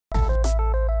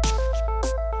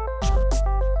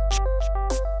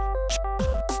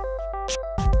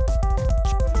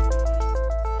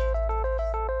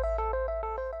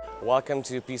Welcome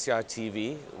to PCR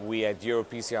TV. We at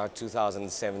EuroPCR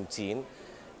 2017.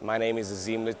 My name is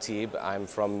Latib. I'm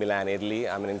from Milan, Italy.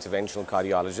 I'm an interventional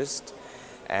cardiologist.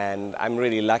 And I'm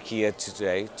really lucky here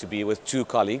today to be with two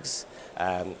colleagues,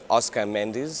 Oscar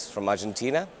Mendiz from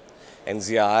Argentina and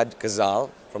Ziad Ghazzal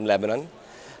from Lebanon.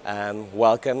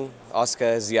 Welcome,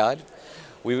 Oscar, Ziad.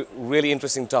 We've a really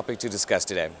interesting topic to discuss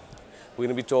today. We're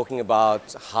going to be talking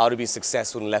about how to be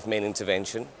successful in left main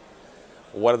intervention.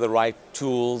 What are the right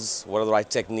tools? What are the right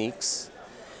techniques?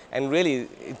 And really,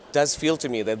 it does feel to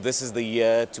me that this is the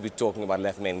year to be talking about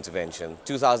left main intervention.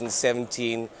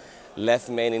 2017, left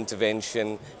main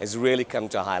intervention has really come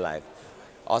to highlight.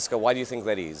 Oscar, why do you think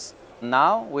that is?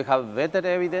 Now we have better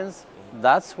evidence.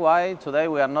 That's why today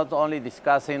we are not only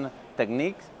discussing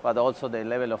techniques, but also the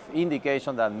level of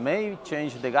indication that may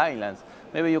change the guidelines.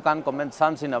 Maybe you can comment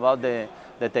something about the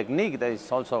technique that is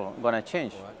also going to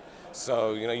change. Right.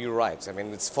 So, you're right. I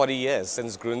mean, it's 40 years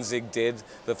since Grüntzig did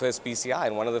the first PCI,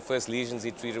 and one of the first lesions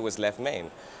he treated was left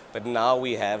main. But now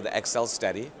we have the Excel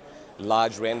study,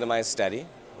 large randomized study,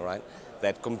 right,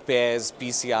 that compares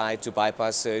PCI to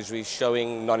bypass surgery,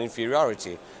 showing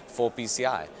non-inferiority for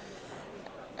PCI.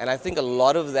 And I think a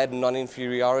lot of that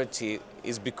non-inferiority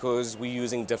is because we're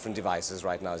using different devices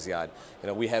right now, Ziad.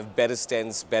 We have better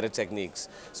stents, better techniques.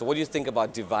 So what do you think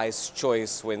about device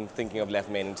choice when thinking of left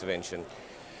main intervention?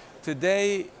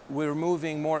 Today, we're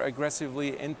moving more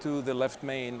aggressively into the left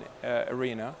main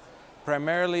arena,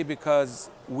 primarily because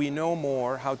we know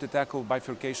more how to tackle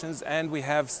bifurcations, and we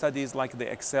have studies like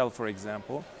the Excel, for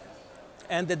example.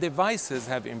 And the devices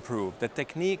have improved, the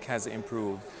technique has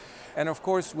improved. And of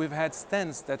course, we've had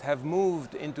stents that have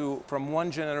moved from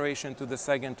one generation to the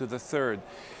second to the third.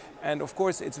 And of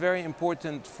course, it's very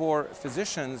important for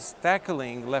physicians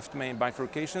tackling left main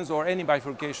bifurcations, or any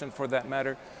bifurcation for that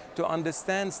matter, to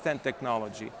understand stent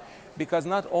technology, because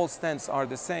not all stents are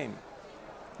the same.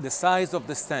 The size of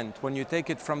the stent, when you take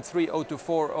it from 3.0 to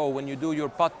 4.0, when you do your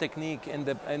pot technique in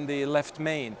the left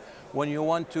main, when you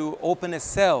want to open a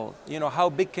cell, how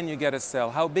big can you get a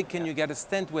cell? How big can you get a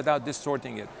stent without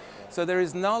distorting it? So there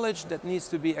is knowledge that needs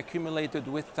to be accumulated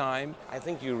with time. I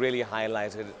think you really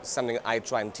highlighted something I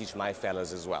try and teach my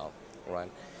fellows as well, right?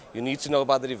 You need to know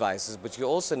about the devices, but you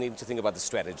also need to think about the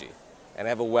strategy and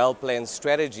have a well-planned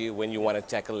strategy when you want to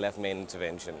tackle left main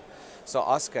intervention. So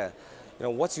Oscar,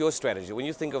 what's your strategy? When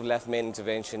you think of left main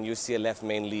intervention, you see a left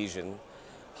main lesion.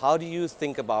 How do you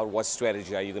think about what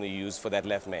strategy are you going to use for that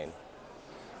left main?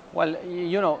 Well,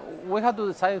 we had to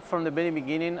decide from the very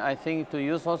beginning, I think, to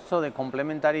use also the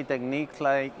complementary techniques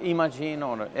like imaging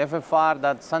or FFR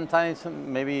that sometimes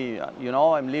maybe,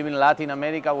 I'm living in Latin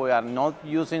America, we are not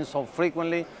using so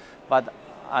frequently, but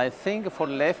I think for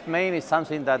left main is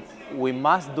something that we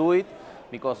must do it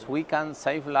because we can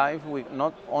save life. We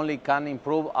not only can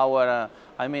improve our,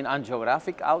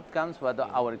 angiographic outcomes, but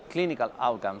our clinical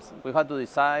outcomes. We have to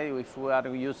decide if we are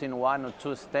using one or two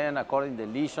stents according to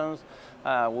the lesions.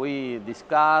 We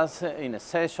discuss in a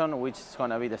session which is going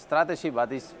to be the strategy,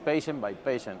 but it's patient by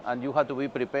patient. And you have to be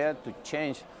prepared to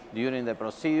change during the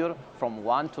procedure from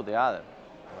one to the other.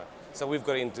 So we've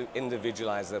got to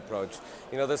individualize the approach.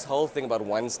 This whole thing about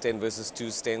one stent versus two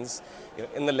stents,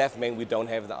 in the left main we don't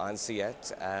have the answer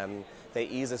yet. There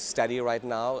is a study right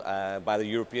now by the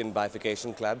European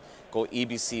Bifurcation Club called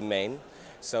EBC main.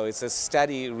 So it's a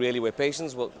study really where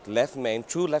patients with true left main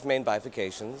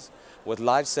bifurcations with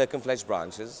large circumflex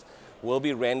branches will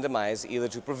be randomized either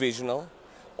to provisional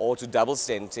or to double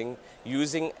stenting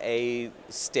using a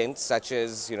stent such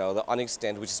as the Onyx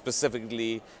stent, which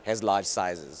specifically has large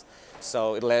sizes.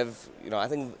 So it'll have, I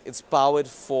think it's powered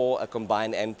for a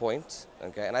combined endpoint,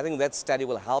 okay? And I think that study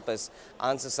will help us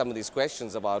answer some of these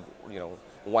questions about,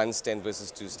 one stent versus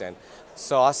two stent.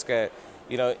 So Oscar,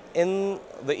 in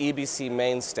the EBC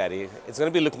main study, it's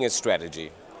going to be looking at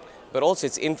strategy, but also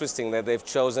it's interesting that they've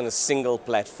chosen a single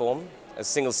platform, a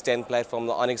single stent platform,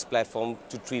 the Onyx platform,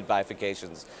 to treat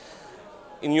bifurcations.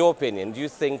 In your opinion, do you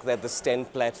think that the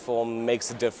stent platform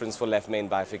makes a difference for left main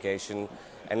bifurcation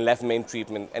and left main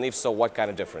treatment? And if so, what kind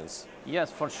of difference? Yes,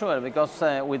 for sure, because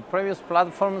with previous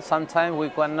platforms, sometimes we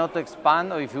cannot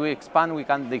expand, or if we expand, we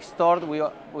can distort.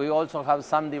 We also have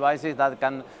some devices that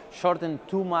can shorten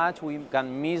too much. We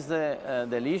can miss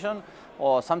the lesion,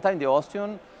 or sometimes the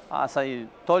osteon. As I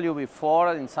told you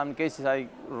before, in some cases I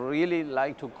really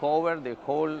like to cover the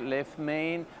whole left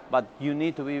main, but you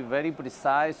need to be very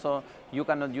precise, so you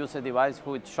cannot use a device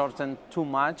which shortens too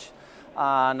much.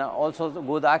 And also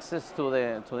good access to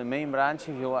the main branch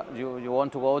if you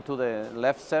want to go to the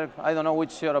left circle. I don't know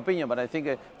which is your opinion, but I think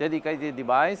a dedicated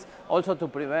device also to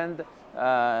prevent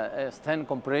stent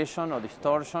compression or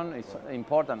distortion is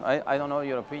important. I don't know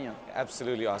your opinion.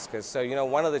 Absolutely, Oscar. So, you know,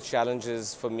 one of the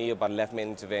challenges for me about left main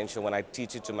intervention when I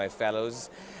teach it to my fellows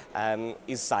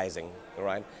is sizing,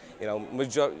 right? You know,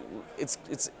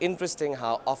 it's interesting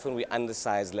how often we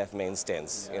undersize left main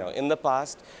stents. Yeah. You know, in the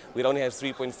past, we'd only have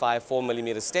 3.5, 4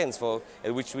 millimeter stents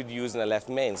which we'd use in a left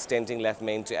main, stenting left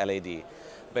main to LAD.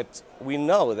 But we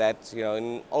know that, you know,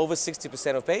 in over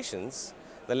 60% of patients,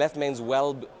 the left main's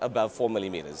well above 4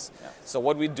 millimeters. Yeah. So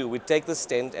what we do, we take the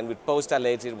stent and we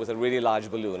post-dilate it with a really large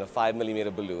balloon, a 5 millimeter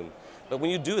balloon. But when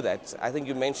you do that, I think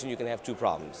you mentioned you can have two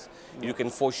problems. Yeah. You can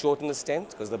foreshorten the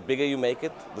stent, because the bigger you make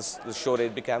it, the shorter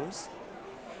it becomes.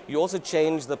 You also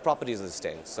change the properties of the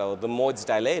stent. So the more it's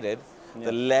dilated, yeah,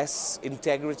 the less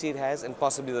integrity it has and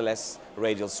possibly the less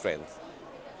radial strength.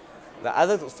 The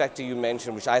other factor you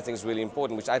mentioned, which I think is really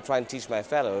important, which I try and teach my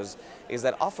fellows, is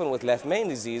that often with left main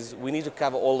disease, we need to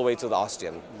cover all the way to the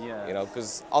ostium. Yeah. You know,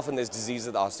 because often there's disease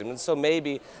of the ostium. And so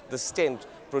maybe the stent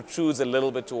protrudes a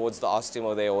little bit towards the ostium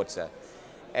or the aorta.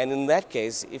 And in that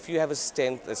case, if you have a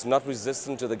stent that's not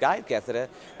resistant to the guide catheter,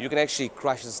 you can actually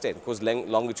crush the stent, cause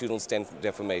longitudinal stent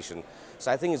deformation.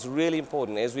 So I think it's really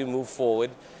important as we move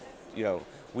forward, you know,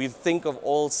 we think of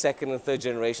all second and third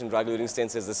generation drug-eluting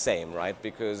stents as the same, right?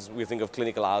 Because we think of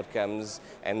clinical outcomes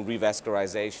and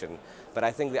revascularization. But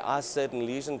I think there are certain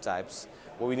lesion types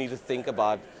where we need to think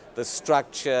about the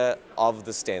structure of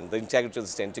the stent, the integrity of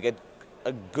the stent, to get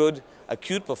a good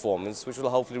acute performance, which will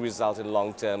hopefully result in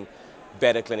long-term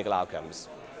better clinical outcomes.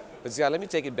 But Zia, let me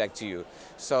take it back to you.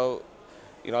 So,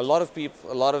 you know, a lot of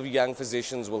people, a lot of young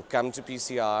physicians will come to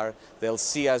PCR, they'll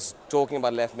see us talking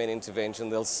about left main intervention,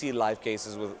 they'll see live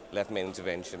cases with left main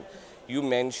intervention. You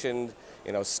mentioned,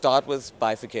 you know, start with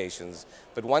bifurcations,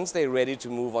 but once they're ready to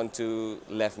move on to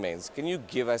left mains, can you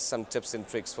give us some tips and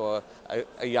tricks for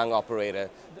a young operator?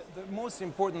 The most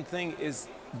important thing is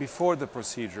before the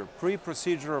procedure,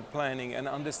 pre-procedural planning and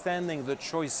understanding the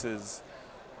choices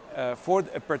for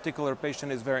a particular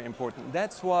patient is very important.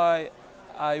 That's why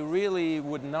I really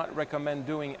would not recommend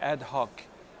doing ad hoc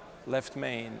left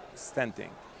main stenting.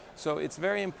 So it's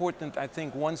very important, I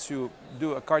think, once you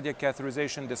do a cardiac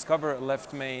catheterization, discover a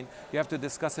left main, you have to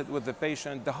discuss it with the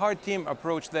patient. The hard team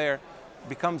approach there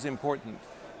becomes important.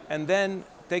 And then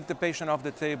take the patient off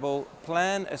the table,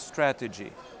 plan a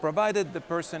strategy, provided the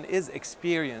person is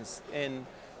experienced in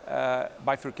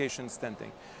bifurcation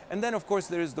stenting. And then, of course,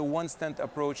 there is the one stent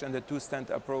approach and the two stent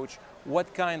approach.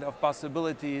 What kind of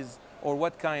possibilities or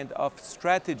what kind of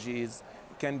strategies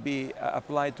can be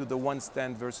applied to the one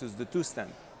stent versus the two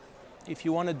stent? If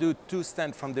you want to do two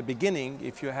stent from the beginning,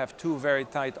 if you have two very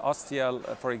tight ostial,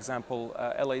 for example,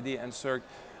 LAD and circ,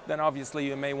 then obviously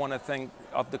you may want to think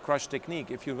of the crush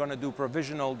technique. If you're going to do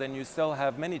provisional, then you still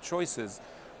have many choices,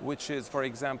 which is, for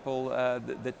example,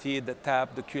 the T, the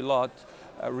tap, the culotte,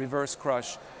 reverse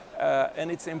crush. And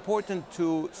it's important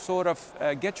to sort of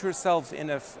get yourself in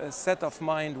a set of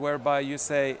mind whereby you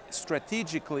say,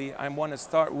 strategically, I want to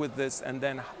start with this, and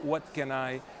then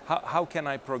how can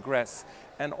I progress?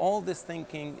 And all this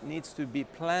thinking needs to be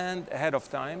planned ahead of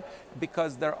time,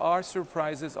 because there are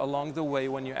surprises along the way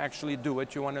when you actually do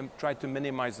it. You want to try to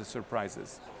minimize the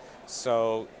surprises.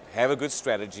 So have a good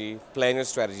strategy, plan your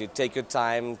strategy, take your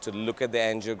time to look at the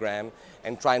angiogram,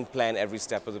 and try and plan every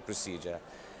step of the procedure.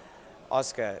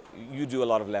 Oscar, you do a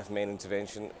lot of left main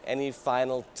intervention. Any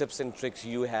final tips and tricks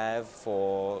you have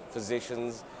for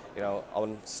physicians, you know,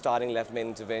 on starting left main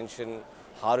intervention,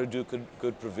 how to do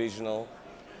good provisional?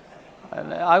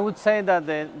 I would say that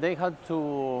they had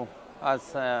to, as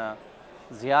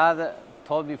Ziad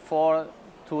told before,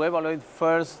 to evaluate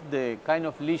first the kind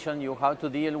of lesion you have to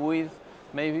deal with.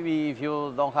 Maybe if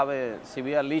you don't have a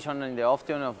severe lesion in the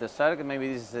ostium of the circ,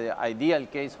 maybe this is the ideal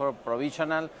case for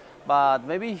provisional. But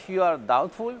maybe if you are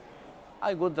doubtful,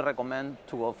 I would recommend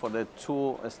to go for the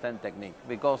two stent technique,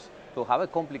 because to have a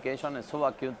complication, a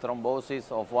subacute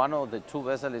thrombosis of one of the two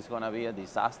vessels is going to be a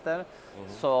disaster.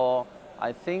 Mm-hmm. So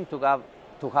I think to have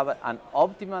an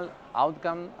optimal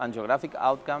outcome, angiographic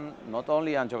outcome, not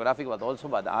only angiographic but also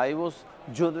by the IVUS,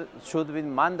 should be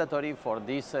mandatory for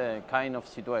this kind of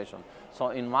situation. So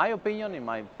in my opinion, in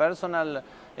my personal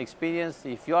experience,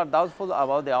 if you are doubtful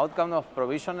about the outcome of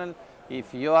provisional,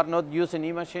 if you are not using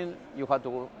imaging, you have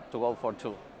to go for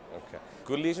two. Okay.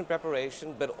 Good lesion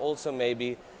preparation, but also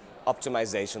maybe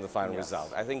optimization of the final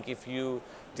result. I think if you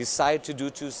decide to do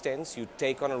two stents, you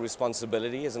take on a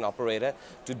responsibility as an operator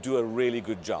to do a really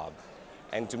good job.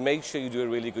 And to make sure you do a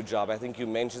really good job, I think you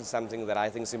mentioned something that I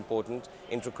think is important,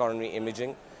 intracoronary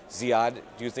imaging. Ziad,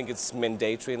 do you think it's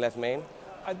mandatory in left main?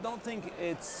 I don't think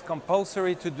it's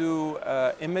compulsory to do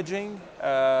imaging,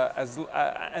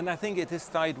 and I think it is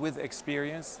tied with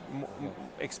experience.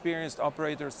 Experienced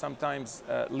operators sometimes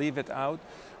leave it out,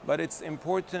 but it's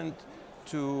important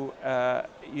to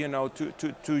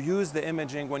to use the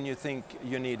imaging when you think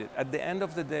you need it. At the end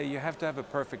of the day, you have to have a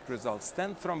perfect result.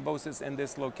 Stent thrombosis in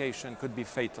this location could be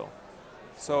fatal,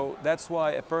 so that's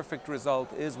why a perfect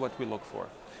result is what we look for.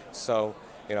 So,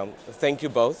 thank you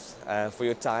both for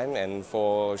your time and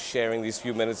for sharing these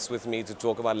few minutes with me to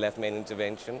talk about left main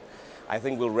intervention. I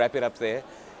think we'll wrap it up there.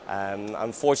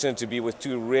 I'm fortunate to be with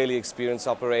two really experienced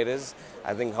operators.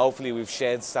 I think hopefully we've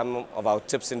shared some of our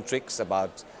tips and tricks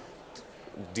about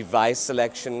device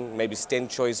selection, maybe stent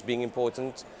choice being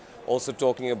important. Also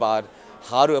talking about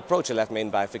how to approach a left main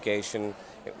bifurcation,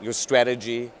 your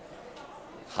strategy,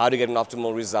 how to get an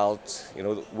optimal result,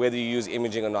 whether you use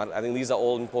imaging or not. I think these are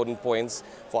all important points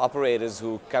for operators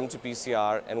who come to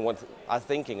PCR and are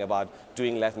thinking about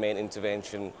doing left main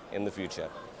intervention in the future.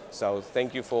 So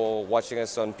thank you for watching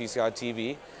us on PCR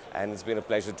TV, and it's been a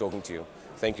pleasure talking to you.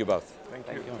 Thank you both. Thank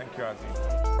you,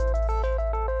 Aziz.